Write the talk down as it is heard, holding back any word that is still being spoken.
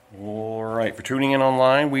right, for tuning in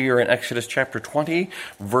online, we are in Exodus chapter 20,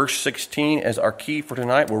 verse 16 as our key for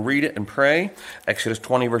tonight. We'll read it and pray. Exodus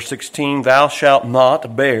 20, verse 16, "Thou shalt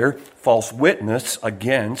not bear false witness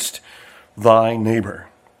against thy neighbor."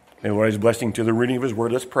 May the Lord add his blessing to the reading of his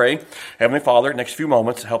word. Let's pray. Heavenly Father, next few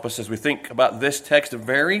moments, help us as we think about this text, a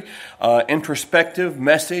very introspective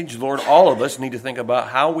message. Lord, all of us need to think about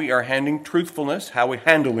how we are handling truthfulness, how we're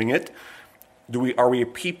handling it. Are we a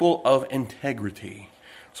people of integrity?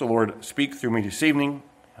 So, Lord, speak through me this evening.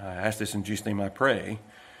 I ask this in Jesus' name I pray.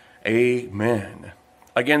 Amen.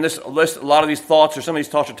 Again, this list, a lot of these thoughts, or some of these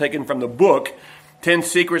thoughts are taken from the book, 10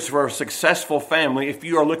 Secrets for a Successful Family. If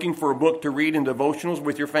you are looking for a book to read in devotionals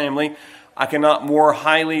with your family, I cannot more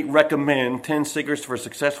highly recommend 10 Secrets for a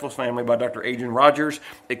Successful Family by Dr. Adrian Rogers.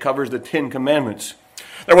 It covers the 10 Commandments.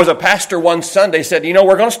 There was a pastor one Sunday said,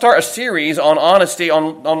 we're going to start a series on honesty,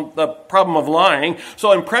 on the problem of lying.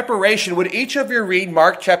 So in preparation, would each of you read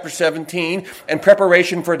Mark chapter 17 in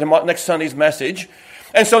preparation for next Sunday's message?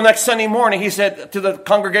 And so next Sunday morning, he said to the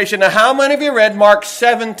congregation, "Now, how many of you read Mark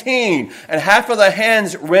 17? And half of the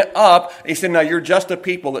hands went up. He said, "Now, you're just the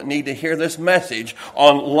people that need to hear this message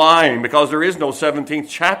on lying, because there is no 17th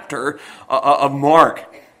chapter of Mark."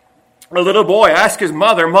 A little boy asked his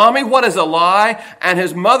mother, "Mommy, what is a lie?" And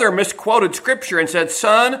his mother misquoted scripture and said,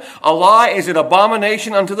 "Son, a lie is an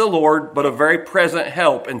abomination unto the Lord, but a very present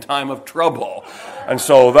help in time of trouble." And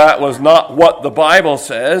so that was not what the Bible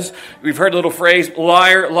says. We've heard the little phrase,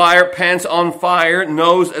 "Liar, liar, pants on fire,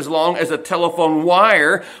 nose as long as a telephone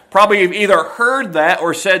wire." Probably you've either heard that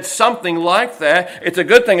or said something like that. It's a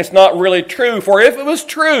good thing it's not really true. For if it was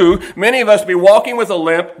true, many of us would be walking with a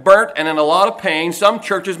limp, burnt, and in a lot of pain. Some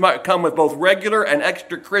churches might come with both regular and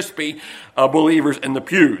extra crispy believers in the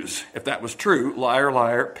pews. If that was true, liar,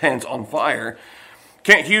 liar, pants on fire.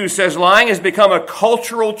 Kent Hughes says, "Lying has become a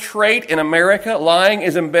cultural trait in America. Lying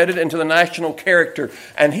is embedded into the national character."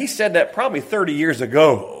 And he said that probably 30 years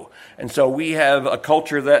ago. And so we have a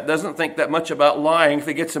culture that doesn't think that much about lying if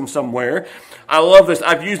it gets them somewhere. I love this.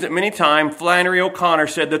 I've used it many times. Flannery O'Connor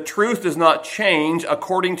said, "The truth does not change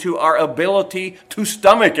according to our ability to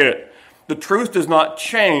stomach it." The truth does not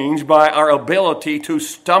change by our ability to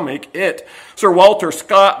stomach it. Sir Walter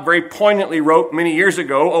Scott very poignantly wrote many years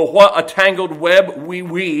ago, "Oh, what a tangled web we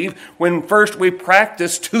weave when first we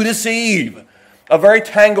practice to deceive." A very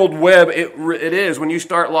tangled web it is. When you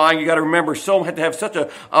start lying, you got to remember, so have to have such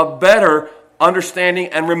a better understanding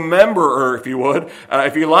and rememberer, if you would,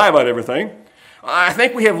 if you lie about everything. I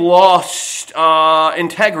think we have lost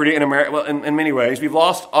integrity in America. Well, in many ways, we've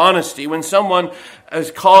lost honesty. When someone is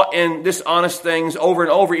caught in dishonest things over and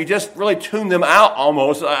over, you just really tune them out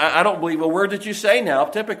almost. I don't believe a word that you say now,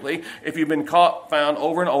 typically, if you've been found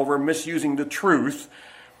over and over misusing the truth.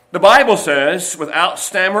 The Bible says, without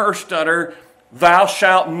stammer or stutter, "Thou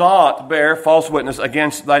shalt not bear false witness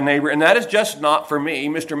against thy neighbor." And that is just not for me,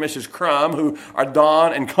 Mr. and Mrs. Crum, who are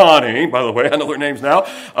Don and Connie, by the way, I know their names now.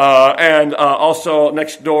 And also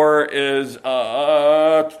next door is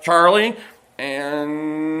Charlie,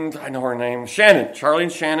 and I know her name, Shannon. Charlie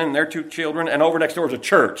and Shannon, their 2 children, and over next door is a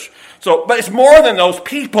church. So, but it's more than those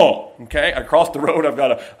people, okay? Across the road, I've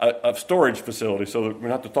got a storage facility, so we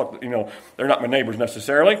don't have to talk, they're not my neighbors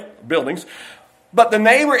necessarily, buildings. But the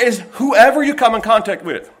neighbor is whoever you come in contact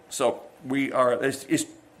with. So we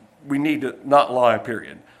need to not lie,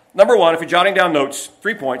 period. Number 1, if you're jotting down notes,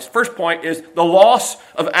 3 points. First point is the loss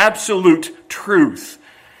of absolute truth.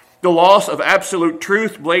 The loss of absolute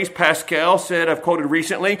truth. Blaise Pascal said, I've quoted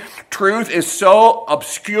recently, "Truth is so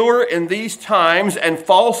obscure in these times and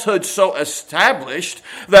falsehood so established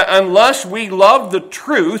that unless we love the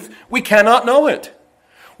truth, we cannot know it."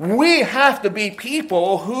 We have to be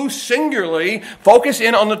people who singularly focus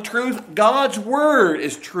in on the truth. God's word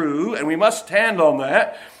is true, and we must stand on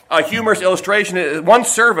that. A humorous illustration, one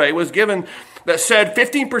survey was given that said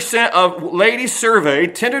 15% of ladies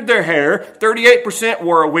surveyed tinted their hair, 38%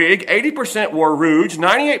 wore a wig, 80% wore rouge,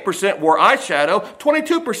 98% wore eyeshadow,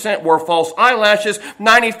 22% wore false eyelashes,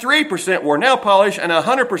 93% wore nail polish, and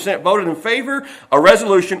 100% voted in favor a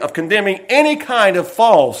resolution of condemning any kind of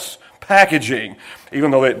false packaging,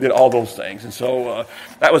 even though they did all those things. And so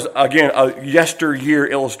that was, again, a yesteryear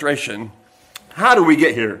illustration. How do we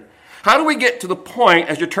get here? How do we get to the point,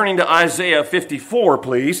 as you're turning to Isaiah 54,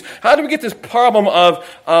 please, how do we get this problem of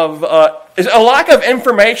is a lack of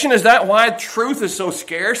information? Is that why truth is so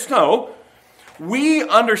scarce? No. We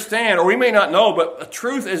understand, or we may not know, but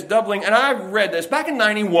truth is doubling. And I've read this back in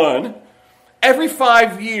 91. Every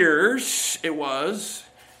 5 years,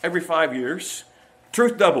 every 5 years,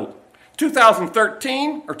 truth doubled.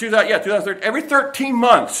 2013, every 13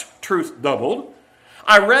 months, truth doubled.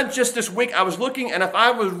 I read just this week, I was looking, and if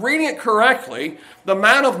I was reading it correctly, the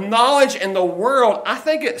amount of knowledge in the world, I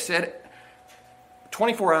think it said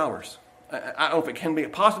 24 hours. I don't know if it can be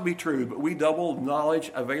possibly true, but we double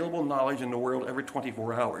available knowledge in the world every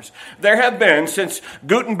 24 hours. There have been, since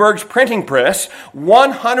Gutenberg's printing press,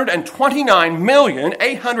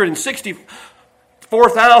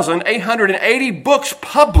 129,864,880 books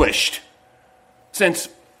published since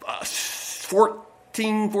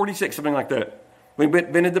 1446, something like that. We've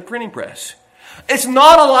invented the printing press. It's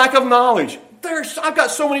not a lack of knowledge. I've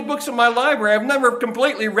got so many books in my library I've never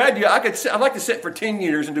completely read yet. I'd like to sit for 10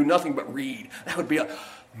 years and do nothing but read. That would be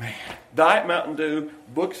Diet Mountain Dew,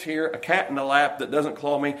 books here, a cat in the lap that doesn't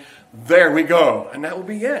claw me. There we go. And that will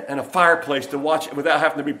be it. And a fireplace to watch it without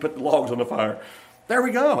having to put the logs on the fire. There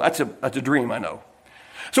we go. That's a dream, I know.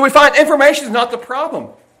 So we find information is not the problem.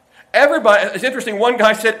 Everybody, it's interesting, one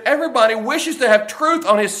guy said, everybody wishes to have truth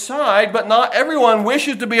on his side, but not everyone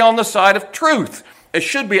wishes to be on the side of truth. It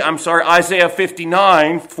should be, Isaiah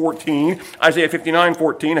 59:14. Isaiah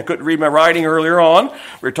 59:14. I couldn't read my writing earlier on. We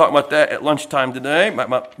were talking about that at lunchtime today,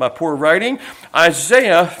 my poor writing.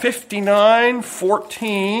 Isaiah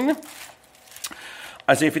 59:14.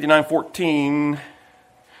 Isaiah 59:14.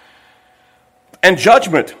 And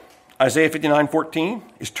judgment, Isaiah 59:14,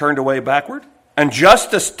 is turned away backward. And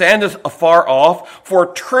justice standeth afar off, for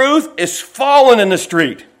truth is fallen in the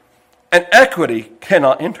street, and equity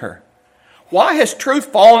cannot enter. Why has truth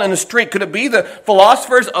fallen in the street? Could it be the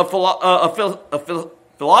philosophers of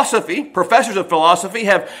philosophy, professors of philosophy,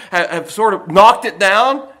 have sort of knocked it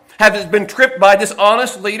down? Have it been tripped by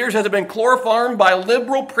dishonest leaders? Has it been chloroformed by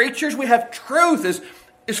liberal preachers? We have truth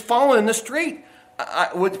is fallen in the street.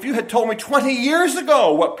 If you had told me 20 years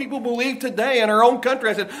ago what people believe today in our own country,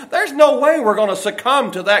 I said, there's no way we're going to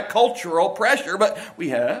succumb to that cultural pressure, but we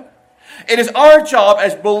have. It is our job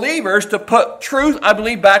as believers to put truth, I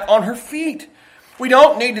believe, back on her feet. We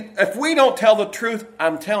don't need to, if we don't tell the truth,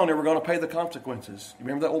 I'm telling you, we're going to pay the consequences. You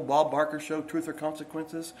remember that old Bob Barker show, Truth or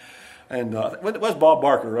Consequences? And it was Bob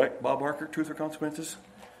Barker, right? Bob Barker, Truth or Consequences?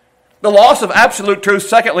 The loss of absolute truth,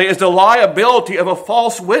 secondly, is the liability of a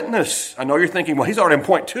false witness. I know you're thinking, well, he's already in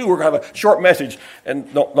point 2. We're going to have a short message,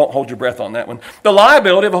 and don't hold your breath on that one. The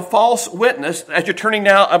liability of a false witness, as you're turning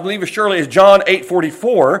now, I believe surely is John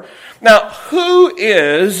 8:44. Now, who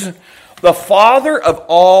is the father of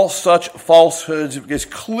all such falsehoods? It's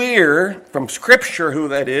clear from Scripture who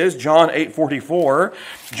that is. John 8:44.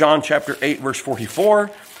 John chapter 8, verse 44.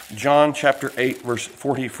 John chapter 8, verse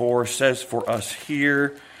 44 says for us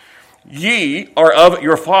here, ye are of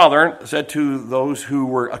your father, said to those who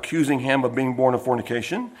were accusing him of being born of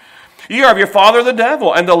fornication. Ye are of your father the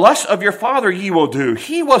devil, and the lusts of your father ye will do.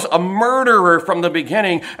 He was a murderer from the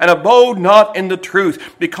beginning, and abode not in the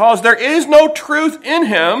truth, because there is no truth in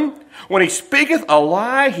him. When he speaketh a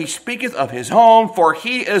lie, he speaketh of his own, for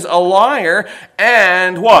he is a liar,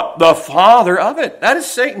 and what? The father of it. That is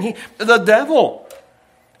Satan, the devil.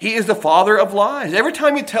 He is the father of lies. Every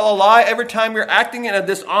time you tell a lie, every time you're acting in a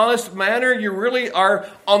dishonest manner, you really are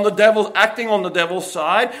acting on the devil's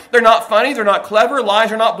side. They're not funny. They're not clever.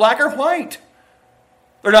 Lies are not black or white.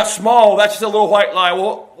 They're not small. That's just a little white lie.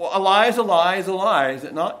 Well, a lie is a lie is a lie. Is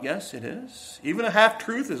it not? Yes, it is. Even a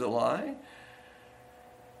half-truth is a lie.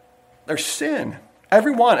 They're sin.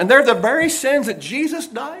 Every one. And they're the very sins that Jesus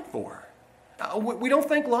died for. We don't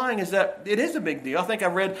think lying is that it is a big deal. I think I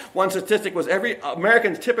read one statistic was every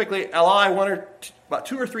Americans typically lie about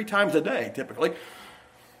 2 or 3 times a day, typically,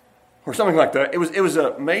 or something like that. It was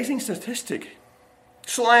an amazing statistic.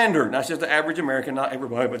 Slander, that's just the average American, not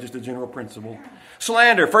everybody, but just a general principle.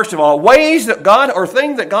 Slander, first of all, ways that God or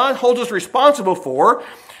things that God holds us responsible for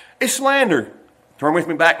is slander. Turn with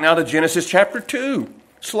me back now to Genesis chapter 2.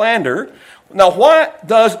 Slander. Now, what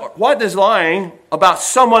does lying about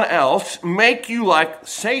someone else make you like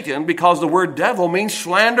Satan? Because the word devil means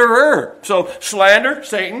slanderer. So slander,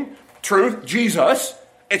 Satan, truth, Jesus.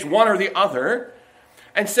 It's one or the other.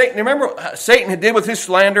 And Satan, remember Satan did with his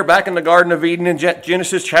slander back in the Garden of Eden in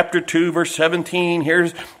Genesis chapter 2, verse 17.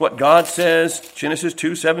 Here's what God says, Genesis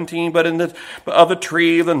 2:17. But of the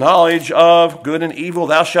tree of the knowledge of good and evil,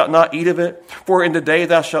 thou shalt not eat of it. For in the day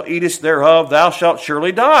thou shalt eatest thereof, thou shalt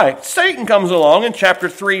surely die. Satan comes along in chapter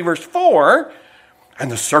 3, verse 4.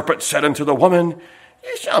 And the serpent said unto the woman,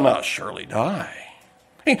 ye shall not surely die.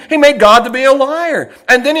 He made God to be a liar.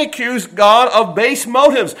 And then he accused God of base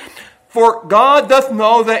motives. For God doth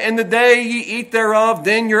know that in the day ye eat thereof,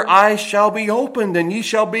 then your eyes shall be opened, and ye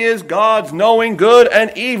shall be as gods, knowing good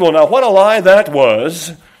and evil. Now, what a lie that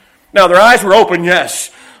was. Now, their eyes were open,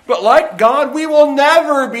 yes. But like God, we will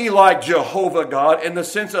never be like Jehovah God in the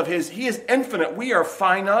sense of He is infinite. We are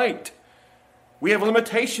finite. We have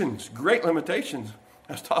limitations, great limitations.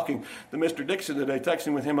 I was talking to Mr. Dixon today,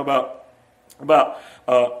 texting with him about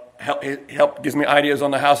help gives me ideas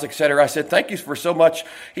on the house, etc. I said, thank you for so much.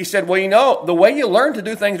 He said, well, the way you learn to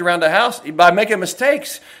do things around the house, by making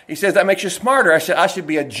mistakes, he says, that makes you smarter. I said, I should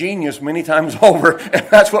be a genius many times over, and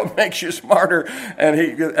that's what makes you smarter.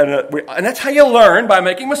 And that's how you learn, by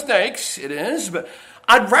making mistakes. It is, but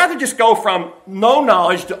I'd rather just go from no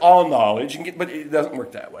knowledge to all knowledge, but it doesn't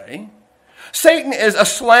work that way. Satan is a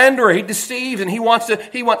slanderer. He deceives, and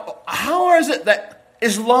how is it that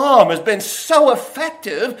Islam has been so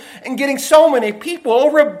effective in getting so many people,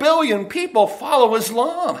 over 1 billion people, follow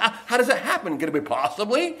Islam? How does that happen? Could it be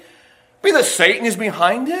possibly be that Satan is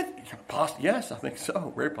behind it? Yes, I think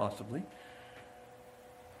so, very possibly.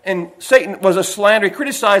 And Satan was a slanderer. He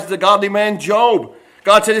criticized the godly man Job.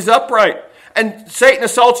 God said he's upright. And Satan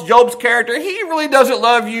assaults Job's character. He really doesn't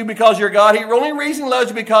love you because you're God. The only reason he loves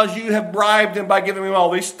you because you have bribed him by giving him all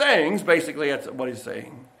these things. Basically, that's what he's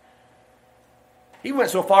saying. He went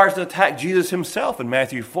so far as to attack Jesus himself in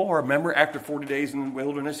Matthew 4. Remember, after 40 days in the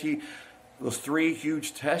wilderness, those 3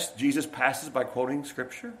 huge tests Jesus passes by quoting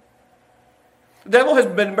Scripture. The devil has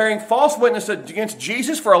been bearing false witness against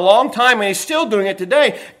Jesus for a long time, and he's still doing it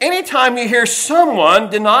today. Anytime you hear someone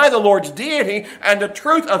deny the Lord's deity and the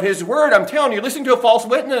truth of his word, I'm telling you, listening to a false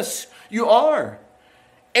witness. You are.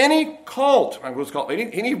 Any cult,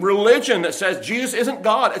 any religion that says Jesus isn't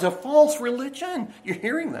God, it's a false religion. You're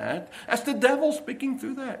hearing that. That's the devil speaking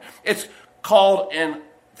through that. It's called, in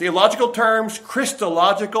theological terms,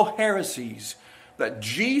 Christological heresies, that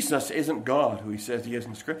Jesus isn't God, who he says he is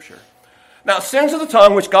in Scripture. Now, sins of the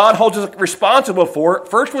tongue, which God holds us responsible for,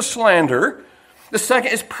 first was slander. The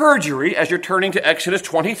second is perjury, as you're turning to Exodus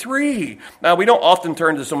 23. Now, we don't often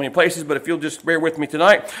turn to so many places, but if you'll just bear with me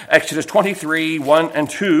tonight, Exodus 23, 1 and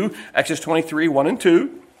 2. Exodus 23, 1 and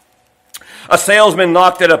 2. A salesman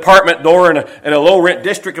knocked at an apartment door in a low-rent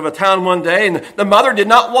district of a town one day, and the mother did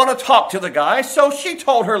not want to talk to the guy, so she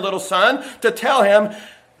told her little son to tell him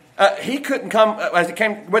he couldn't come. As he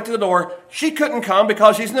went to the door, she couldn't come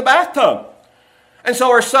because she's in the bathtub. And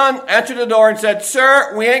so her son answered the door and said,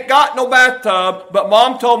 "Sir, we ain't got no bathtub, but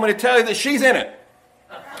Mom told me to tell you that she's in it."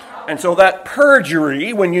 And so that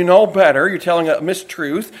perjury, when you know better, you're telling a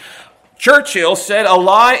mistruth. Churchill said a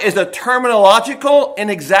lie is a terminological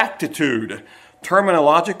inexactitude.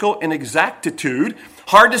 Terminological inexactitude.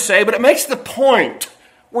 Hard to say, but it makes the point.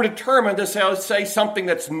 We're determined to say something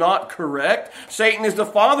that's not correct. Satan is the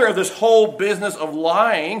father of this whole business of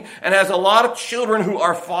lying and has a lot of children who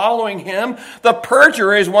are following him. The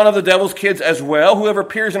perjurer is one of the devil's kids as well. Whoever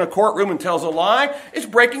appears in a courtroom and tells a lie is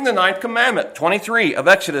breaking the 9th commandment. 23 of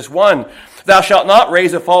Exodus 1. Thou shalt not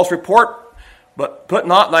raise a false report, but put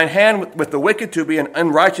not thine hand with the wicked to be an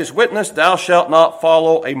unrighteous witness. Thou shalt not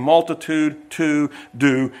follow a multitude to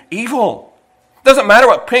do evil. Doesn't matter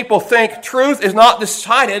what people think. Truth is not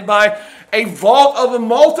decided by a vault of a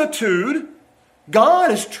multitude. God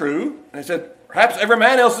is true. And he said, perhaps every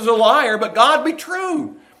man else is a liar, but God be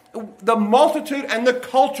true. The multitude and the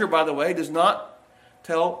culture, by the way, does not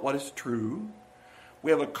tell what is true. We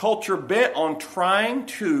have a culture bent on trying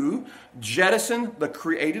to jettison the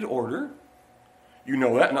created order. You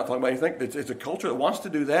know that. I'm not talking about anything. It's a culture that wants to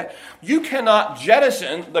do that. You cannot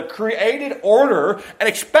jettison the created order and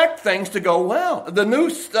expect things to go well. The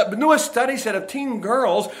newest study said of teen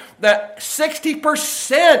girls that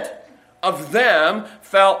 60% of them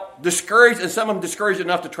felt discouraged, and some of them discouraged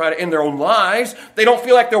enough to try to end their own lives. They don't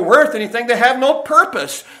feel like they're worth anything. They have no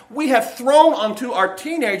purpose. We have thrown onto our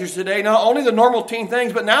teenagers today not only the normal teen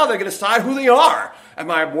things, but now they're going to decide who they are.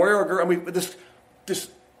 Am I a boy or a girl? I mean,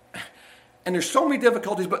 and there's so many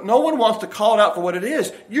difficulties, but no one wants to call it out for what it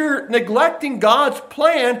is. You're neglecting God's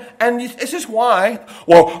plan, and this is why.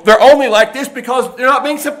 Well, they're only like this because they're not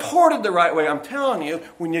being supported the right way. I'm telling you,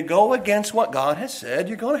 when you go against what God has said,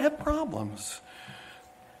 you're going to have problems.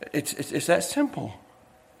 It's that simple.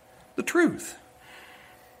 The truth.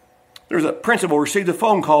 There's a principal received a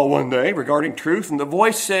phone call one day regarding truth, and the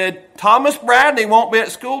voice said, "Thomas Bradley won't be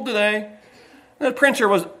at school today." The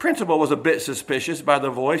principal was a bit suspicious by the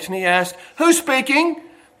voice, and he asked, "Who's speaking?"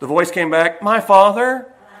 The voice came back, "My father."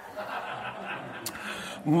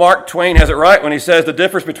 Mark Twain has it right when he says the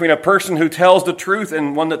difference between a person who tells the truth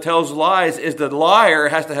and one that tells lies is the liar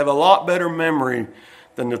has to have a lot better memory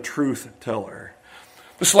than the truth teller.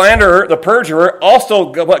 The slanderer, the perjurer,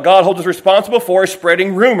 also what God holds us responsible for is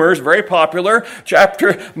spreading rumors, very popular.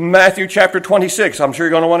 Matthew chapter 26. I'm sure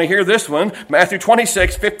you're going to want to hear this one. Matthew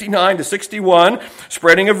 26, 59 to 61.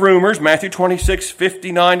 Spreading of rumors, Matthew 26,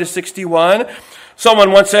 59 to 61.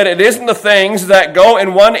 Someone once said, it isn't the things that go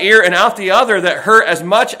in one ear and out the other that hurt as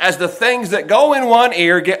much as the things that go in one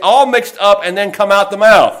ear get all mixed up and then come out the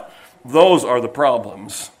mouth. Those are the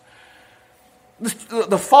problems.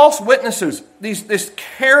 The false witnesses, this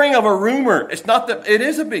carrying of a rumor, it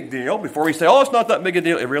is a big deal. Before we say, it's not that big a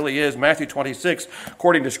deal, it really is. Matthew 26,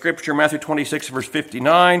 according to Scripture, Matthew 26, verse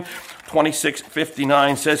 59,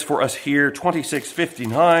 26:59 says for us here,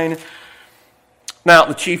 26:59, now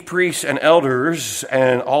the chief priests and elders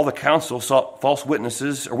and all the council sought false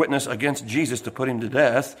witnesses or witness against Jesus to put him to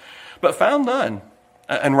death, but found none,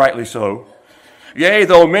 and rightly so. Yea,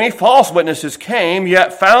 though many false witnesses came,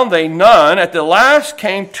 yet found they none. At the last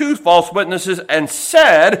came 2 false witnesses and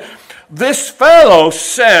said, this fellow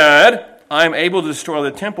said, I am able to destroy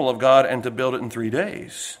the temple of God and to build it in 3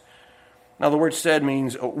 days. Now the word said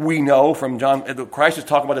means we know from John, Christ is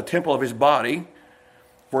talking about the temple of his body.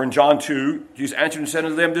 For in John 2, Jesus answered and said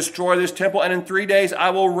unto them, destroy this temple, and in 3 days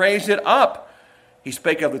I will raise it up. He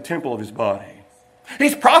spake of the temple of his body.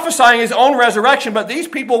 He's prophesying his own resurrection, but these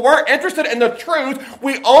people weren't interested in the truth.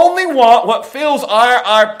 We only want what fills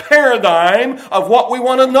our paradigm of what we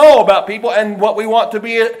want to know about people and what we want to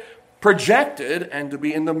be projected and to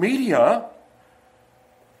be in the media.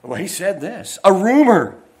 Well, he said this, a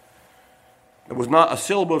rumor. There was not a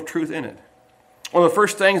syllable of truth in it. One of the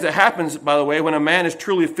first things that happens, by the way, when a man is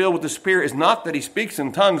truly filled with the Spirit is not that he speaks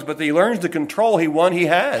in tongues, but that he learns to control one he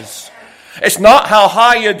has. It's not how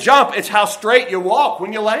high you jump, it's how straight you walk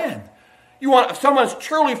when you land. If someone's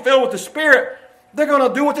truly filled with the Spirit, they're going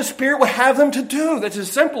to do what the Spirit would have them to do. That's as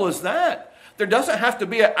simple as that. There doesn't have to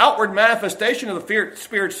be an outward manifestation of the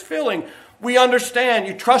Spirit's filling. We understand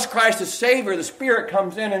you trust Christ as Savior, the Spirit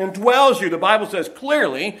comes in and indwells you. The Bible says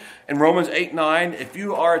clearly in Romans 8:9, if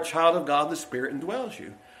you are a child of God, the Spirit indwells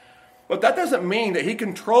you. But that doesn't mean that he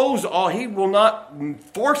controls all. He will not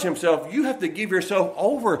force himself. You have to give yourself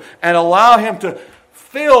over and allow him to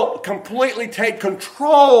completely take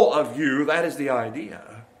control of you. That is the idea.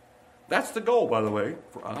 That's the goal, by the way,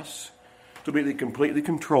 for us, to be completely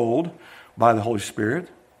controlled by the Holy Spirit.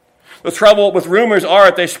 The trouble with rumors are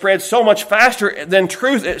that they spread so much faster than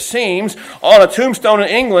truth, it seems. On a tombstone in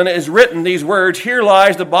England is written these words, here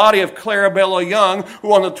lies the body of Clarabella Young,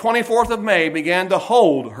 who on the 24th of May began to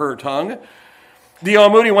hold her tongue. D.L.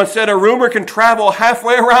 Moody once said, a rumor can travel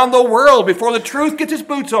halfway around the world before the truth gets its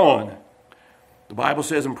boots on. The Bible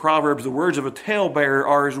says in Proverbs, the words of a talebearer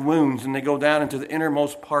are as wounds, and they go down into the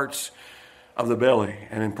innermost parts of the belly.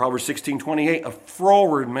 And in Proverbs 16:28, a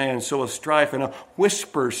froward man soweth strife, and a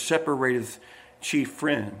whisper separateth chief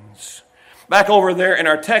friends. Back over there in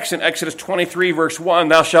our text in Exodus 23, verse 1,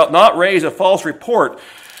 thou shalt not raise a false report,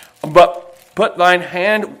 but put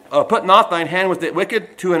not thine hand with the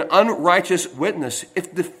wicked to an unrighteous witness.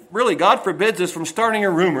 Really, God forbids us from starting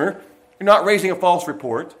a rumor. You're not raising a false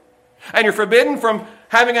report. And you're forbidden from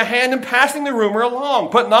having a hand in passing the rumor along.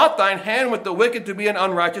 Put not thine hand with the wicked to be an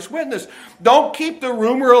unrighteous witness. Don't keep the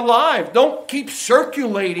rumor alive. Don't keep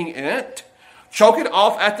circulating it. Choke it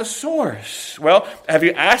off at the source. Well, have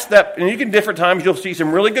you asked that? And you can different times, you'll see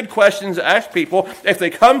some really good questions to ask people. If they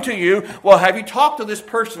come to you, well, have you talked to this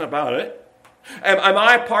person about it? Am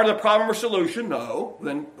I part of the problem or solution? No.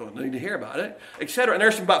 Then I need to hear about it, etc. And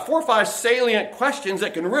there's about 4 or 5 salient questions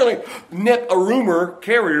that can really nip a rumor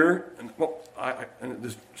carrier. And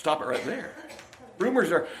just stop it right there.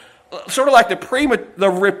 Rumors are sort of like the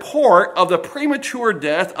report of the premature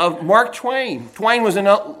death of Mark Twain. Twain was in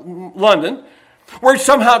London. Word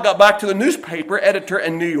somehow got back to the newspaper editor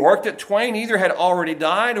in New York that Twain either had already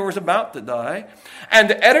died or was about to die. And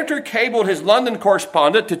the editor cabled his London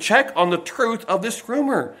correspondent to check on the truth of this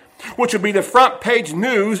rumor, which would be the front page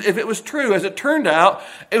news if it was true. As it turned out,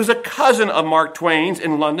 it was a cousin of Mark Twain's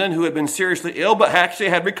in London who had been seriously ill but actually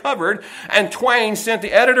had recovered. And Twain sent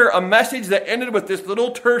the editor a message that ended with this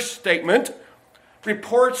little terse statement,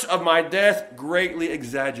 reports of my death greatly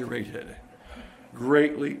exaggerated.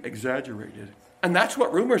 Greatly exaggerated. And that's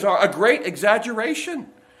what rumors are, a great exaggeration.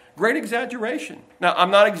 Great exaggeration. Now, I'm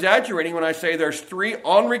not exaggerating when I say there's 3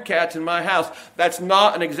 ornery cats in my house. That's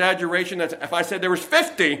not an exaggeration. If I said there was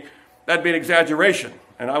 50, that'd be an exaggeration,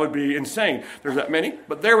 and I would be insane. There's that many,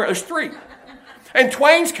 but there's 3. In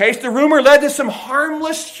Twain's case, the rumor led to some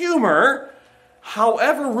harmless humor.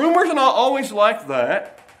 However, rumors are not always like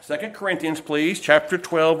that. 2 Corinthians, please, chapter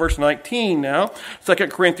 12, verse 19 now. 2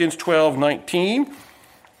 Corinthians 12, 19.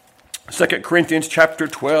 2 Corinthians chapter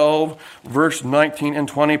 12, verse 19 and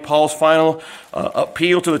 20, Paul's final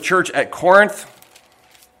appeal to the church at Corinth.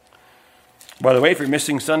 By the way, if you're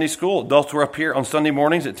missing Sunday school, adults are up here on Sunday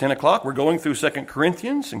mornings at 10 o'clock. We're going through 2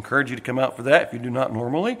 Corinthians. Encourage you to come out for that if you do not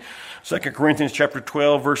normally. 2 Corinthians chapter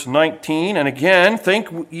 12, verse 19. And again,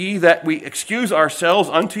 think ye that we excuse ourselves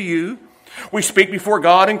unto you. We speak before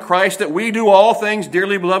God in Christ that we do all things,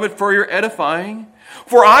 dearly beloved, for your edifying.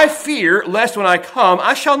 For I fear, lest when I come,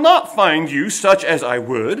 I shall not find you such as I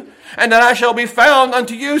would, and that I shall be found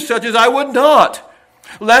unto you such as I would not.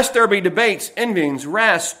 Lest there be debates, envyings,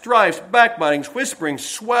 wraths, strifes, backbitings, whisperings,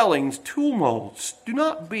 swellings, tumults. Do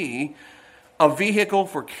not be a vehicle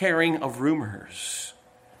for carrying of rumors.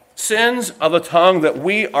 Sins of the tongue that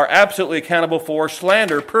we are absolutely accountable for: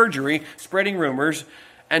 slander, perjury, spreading rumors.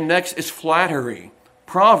 And next is flattery.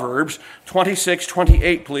 Proverbs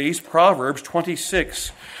 26:28, please. Proverbs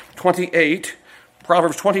 26:28.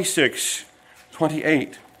 Proverbs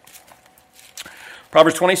 26:28.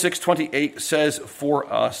 Proverbs 26:28 says for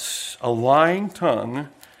us, a lying tongue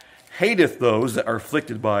hateth those that are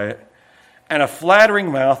afflicted by it, and a flattering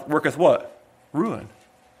mouth worketh what? Ruin.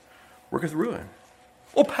 Worketh ruin.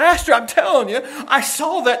 Well, Pastor, I'm telling you, I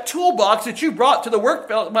saw that toolbox that you brought to the work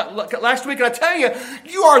last week, and I tell you,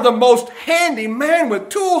 you are the most handy man with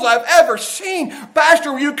tools I've ever seen.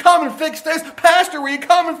 Pastor, will you come and fix this? Pastor, will you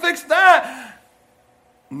come and fix that?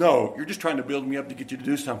 No, you're just trying to build me up to get you to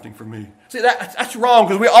do something for me. See, that's wrong,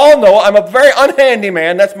 because we all know I'm a very unhandy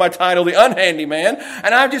man. That's my title, the unhandy man.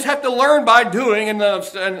 And I just have to learn by doing.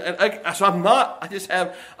 So I'm not,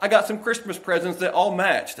 I got some Christmas presents that all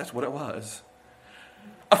match. That's what it was.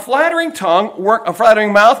 A flattering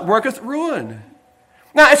mouth worketh ruin.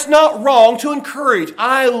 Now, it's not wrong to encourage.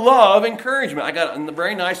 I love encouragement. I got a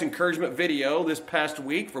very nice encouragement video this past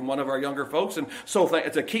week from one of our younger folks, and so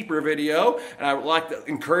it's a keeper video, and I like the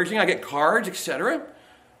encouraging. I get cards, etc.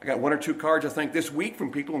 I got 1 or 2 cards, I think, this week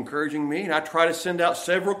from people encouraging me, and I try to send out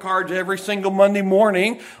several cards every single Monday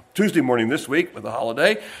morning, Tuesday morning this week with the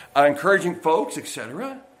holiday, encouraging folks,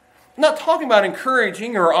 etc. I'm not talking about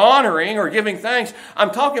encouraging or honoring or giving thanks. I'm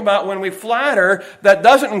talking about when we flatter, that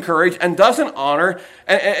doesn't encourage and doesn't honor,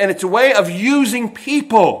 and it's a way of using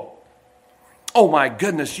people. Oh my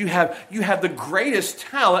goodness, you have the greatest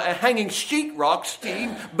talent at hanging sheetrock, Steve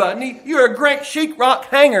Budney. You're a great sheetrock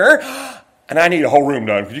hanger, and I need a whole room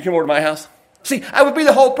done. Could you come over to my house? See, that would be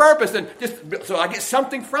the whole purpose. And so I get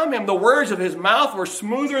something from him. The words of his mouth were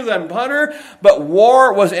smoother than butter, but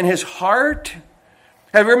war was in his heart.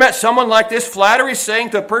 Have you ever met someone like this? Flattery is saying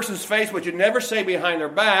to a person's face what you never say behind their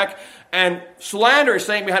back, and slander is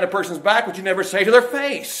saying behind a person's back what you never say to their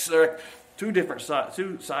face. They're two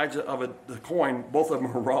sides of the coin. Both of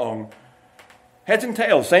them are wrong. Heads and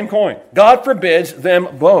tails, same coin. God forbids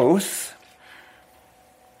them both.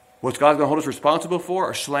 What's God going to hold us responsible for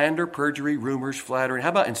are slander, perjury, rumors, flattery. How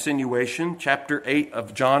about insinuation? Chapter 8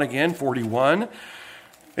 of John again, 41.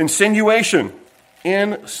 Insinuation.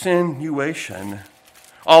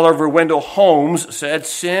 Oliver Wendell Holmes said,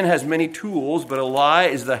 sin has many tools, but a lie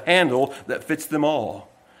is the handle that fits them all.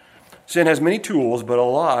 Sin has many tools, but a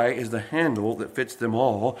lie is the handle that fits them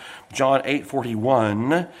all. John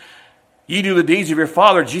 8:41. Ye do the deeds of your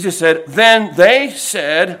father. Jesus said, then they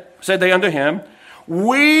said they unto him,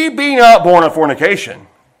 we be not born of fornication.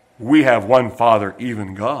 We have one Father,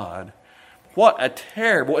 even God. What a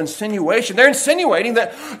terrible insinuation. They're insinuating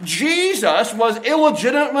that Jesus was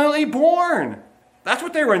illegitimately born. That's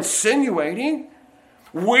what they were insinuating.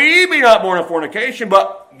 We be not born of fornication,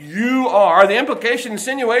 but you are. The implication,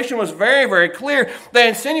 insinuation was very, very clear. They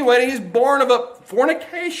insinuated he's born of a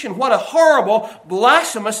fornication. What a horrible,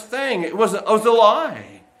 blasphemous thing. It was a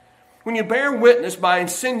lie. When you bear witness by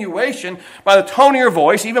insinuation, by the tone of your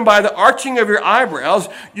voice, even by the arching of your eyebrows,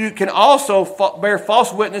 you can also bear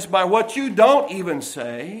false witness by what you don't even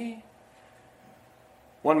say.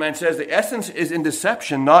 One man says, the essence is in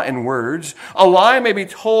deception, not in words. A lie may be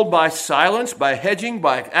told by silence, by hedging,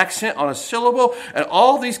 by accent on a syllable, and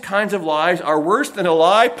all these kinds of lies are worse than a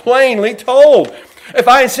lie plainly told. If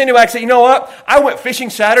I insinuate, I say, you know what? I went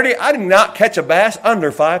fishing Saturday. I did not catch a bass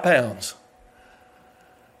under 5 pounds.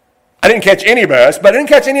 I didn't catch any bass, but I didn't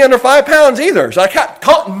catch any under 5 pounds either. So I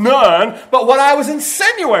caught none. But what I was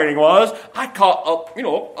insinuating was I caught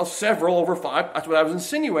several over 5. That's what I was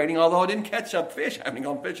insinuating, although I didn't catch a fish. I haven't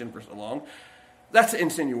gone fishing for so long. That's the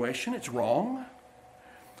insinuation. It's wrong.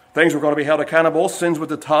 Things we're going to be held accountable. Sins with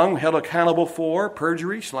the tongue, held accountable for.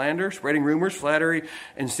 Perjury, slander, spreading rumors, flattery,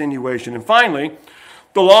 insinuation. And finally,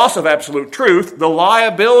 the loss of absolute truth, the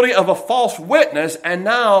liability of a false witness, and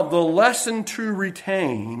now the lesson to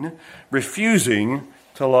retain, refusing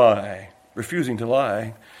to lie. Refusing to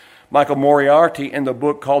lie. Michael Moriarty, in the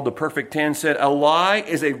book called The Perfect Ten, said, a lie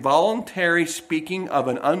is a voluntary speaking of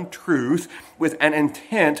an untruth with an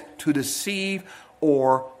intent to deceive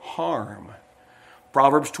or harm.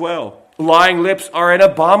 Proverbs 12, lying lips are an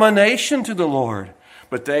abomination to the Lord,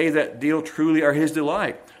 but they that deal truly are his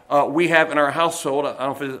delight. We have in our household, I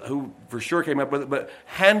don't know who for sure came up with it, but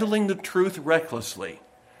handling the truth recklessly.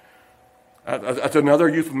 That's another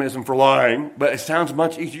euphemism for lying, but it sounds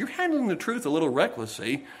much easier. You're handling the truth a little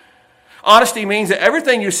recklessly. Honesty means that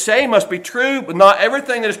everything you say must be true, but not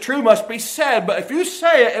everything that is true must be said. But if you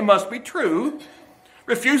say it, it must be true.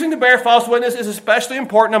 Refusing to bear false witness is especially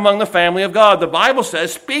important among the family of God. The Bible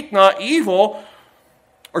says, speak not evil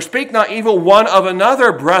one of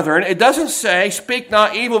another, brethren. It doesn't say, speak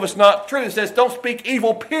not evil if it's not true. It says, don't speak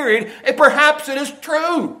evil, period, and perhaps it is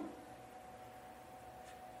true.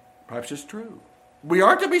 Perhaps it's true. We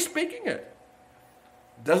aren't to be speaking it.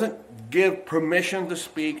 Doesn't give permission to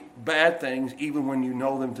speak bad things even when you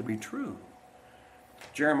know them to be true.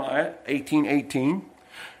 Jeremiah 18:18.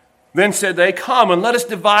 Then said they, come and let us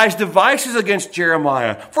devise devices against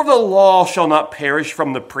Jeremiah. For the law shall not perish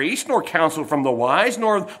from the priest, nor counsel from the wise,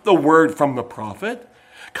 nor the word from the prophet.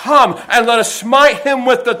 Come and let us smite him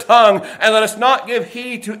with the tongue, and let us not give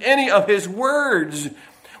heed to any of his words.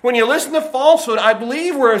 When you listen to falsehood, I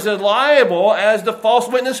believe we're as liable as the false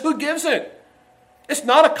witness who gives it. It's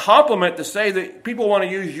not a compliment to say that people want to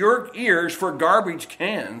use your ears for garbage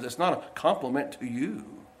cans. It's not a compliment to you.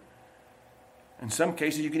 In some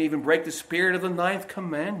cases, you can even break the spirit of the 9th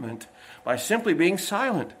commandment by simply being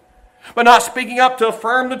silent, but not speaking up to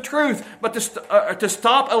affirm the truth, but to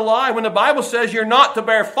stop a lie. When the Bible says you're not to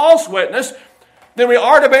bear false witness, then we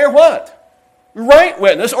are to bear what? Right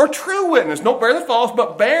witness or true witness. Don't bear the false,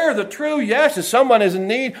 but bear the true. Yes, if someone is in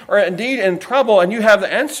need or indeed in trouble and you have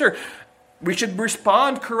the answer, we should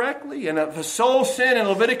respond correctly. And if a soul sin in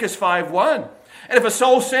Leviticus 5:1, and if a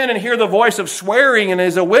soul sin and hear the voice of swearing and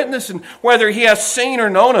is a witness, and whether he has seen or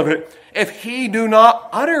known of it, if he do not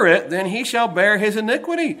utter it, then he shall bear his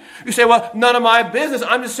iniquity. You say, well, none of my business.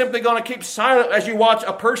 I'm just simply going to keep silent as you watch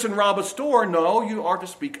a person rob a store. No, you are to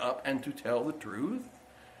speak up and to tell the truth.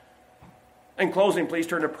 In closing, please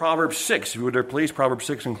turn to Proverbs 6. If you would, please, Proverbs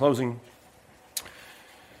 6 in closing.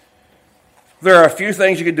 There are a few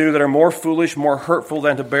things you can do that are more foolish, more hurtful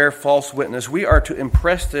than to bear false witness. We are to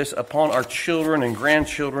impress this upon our children and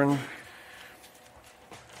grandchildren.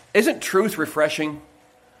 Isn't truth refreshing?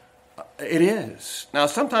 It is. Now,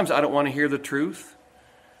 sometimes I don't want to hear the truth.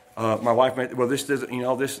 My wife may, well, this doesn't,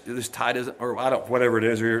 this tie doesn't, or I don't, whatever it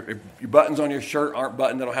is, or your buttons on your shirt aren't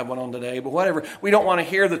buttoned. I don't have one on today, but whatever. We don't want to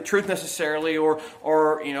hear the truth necessarily, or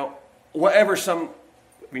whatever.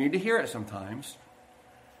 We need to hear it sometimes.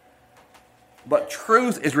 But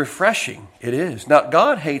truth is refreshing. It is. Now,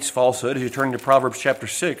 God hates falsehood. As you turn to Proverbs chapter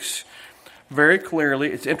 6, very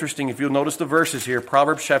clearly, it's interesting if you'll notice the verses here.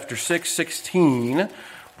 Proverbs chapter 6:16,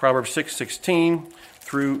 Proverbs 6:16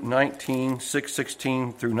 through 19,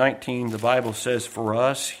 6:16 through 19, the Bible says for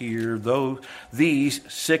us here, these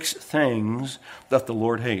 6 things doth the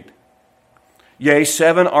Lord hate. Yea,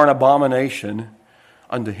 7 are an abomination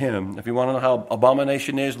unto him. If you want to know how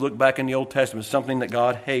abomination is, look back in the Old Testament. It's something that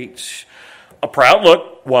God hates. A proud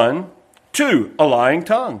look, 1. 2, a lying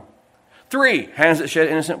tongue. 3, hands that shed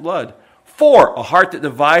innocent blood. 4, a heart that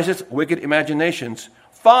deviseth wicked imaginations.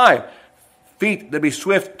 5, feet that be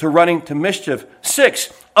swift to running to mischief.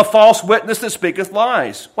 6, a false witness that speaketh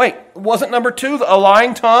lies. Wait, wasn't number 2 a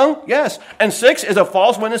lying tongue? Yes. And 6 is a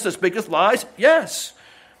false witness that speaketh lies? Yes.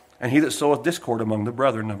 And he that soweth discord among the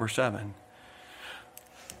brethren, number 7.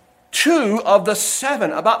 2 of the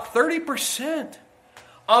 7, about 30%.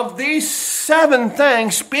 Of these 7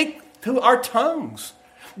 things speak to our tongues.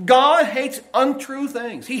 God hates untrue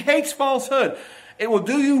things. He hates falsehood. It will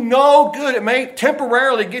do you no good. It may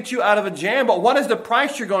temporarily get you out of a jam, but what is the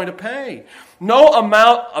price you're going to pay? No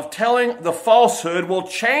amount of telling the falsehood will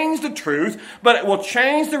change the truth, but it will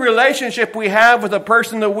change the relationship we have with the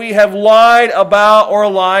person that we have lied about or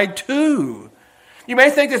lied to. You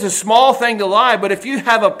may think it's a small thing to lie, but if you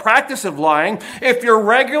have a practice of lying, if your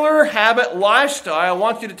regular habit lifestyle, I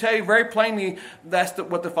want you to tell you very plainly, that's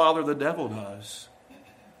what the father of the devil does.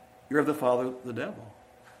 You're of the father of the devil.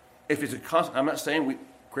 If it's a constant, I'm not saying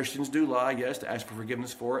Christians do lie, yes, to ask for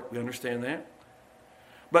forgiveness for it. We understand that.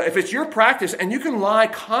 But if it's your practice and you can lie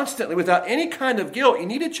constantly without any kind of guilt, you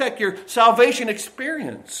need to check your salvation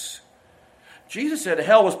experience. Jesus said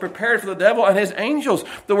hell was prepared for the devil and his angels.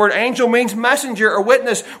 The word angel means messenger or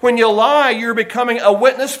witness. When you lie, you're becoming a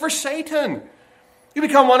witness for Satan. You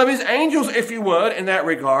become one of his angels, if you would, in that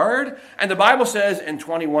regard. And the Bible says in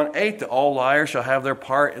 21:8 that all liars shall have their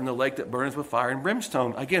part in the lake that burns with fire and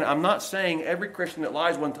brimstone. Again, I'm not saying every Christian that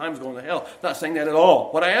lies one time is going to hell. I'm not saying that at all.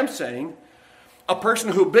 What I am saying, a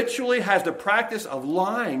person who habitually has the practice of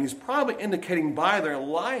lying is probably indicating by their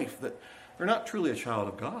life that they're not truly a child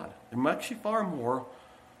of God. They're actually far more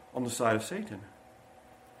on the side of Satan.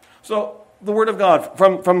 So, the Word of God,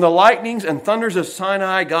 from the lightnings and thunders of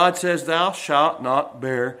Sinai, God says, thou shalt not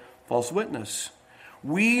bear false witness.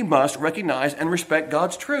 We must recognize and respect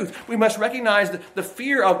God's truth. We must recognize the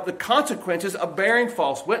fear of the consequences of bearing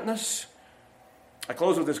false witness. I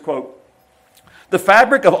close with this quote. The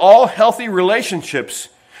fabric of all healthy relationships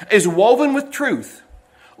is woven with truth.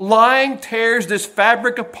 Lying tears this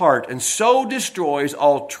fabric apart and so destroys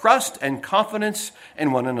all trust and confidence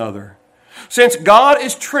in one another. Since God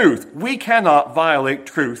is truth, we cannot violate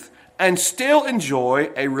truth and still enjoy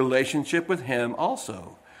a relationship with Him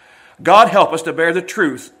also. God help us to bear the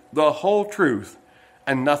truth, the whole truth,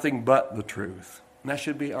 and nothing but the truth. And that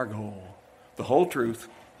should be our goal. The whole truth,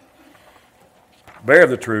 bear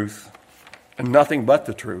the truth, and nothing but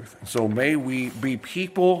the truth. And so may we be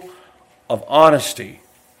people of honesty,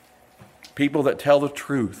 people that tell the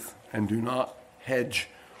truth and do not hedge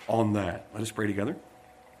on that. Let us pray together.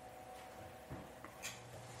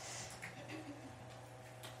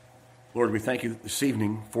 Lord, we thank you this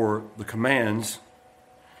evening for the commands.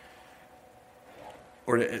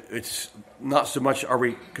 Or it's not so much are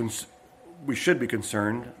we should be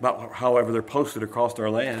concerned about however they're posted across our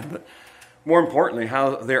land, but more importantly,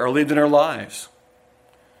 how they are lived in our lives.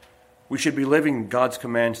 We should be living God's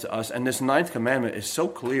commands to us, and this 9th commandment is so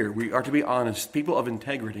clear. We are to be honest, people of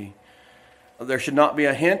integrity. There should not be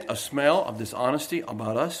a hint, a smell of dishonesty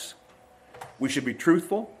about us. We should be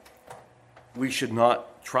truthful. We should not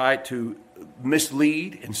try to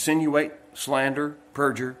mislead, insinuate, slander,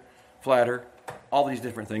 perjure, flatter, all these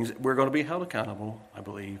different things. We're going to be held accountable, I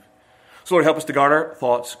believe. So Lord, help us to guard our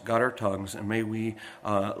thoughts, guard our tongues, and may we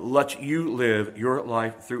let you live your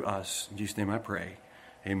life through us. In Jesus' name I pray.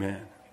 Amen.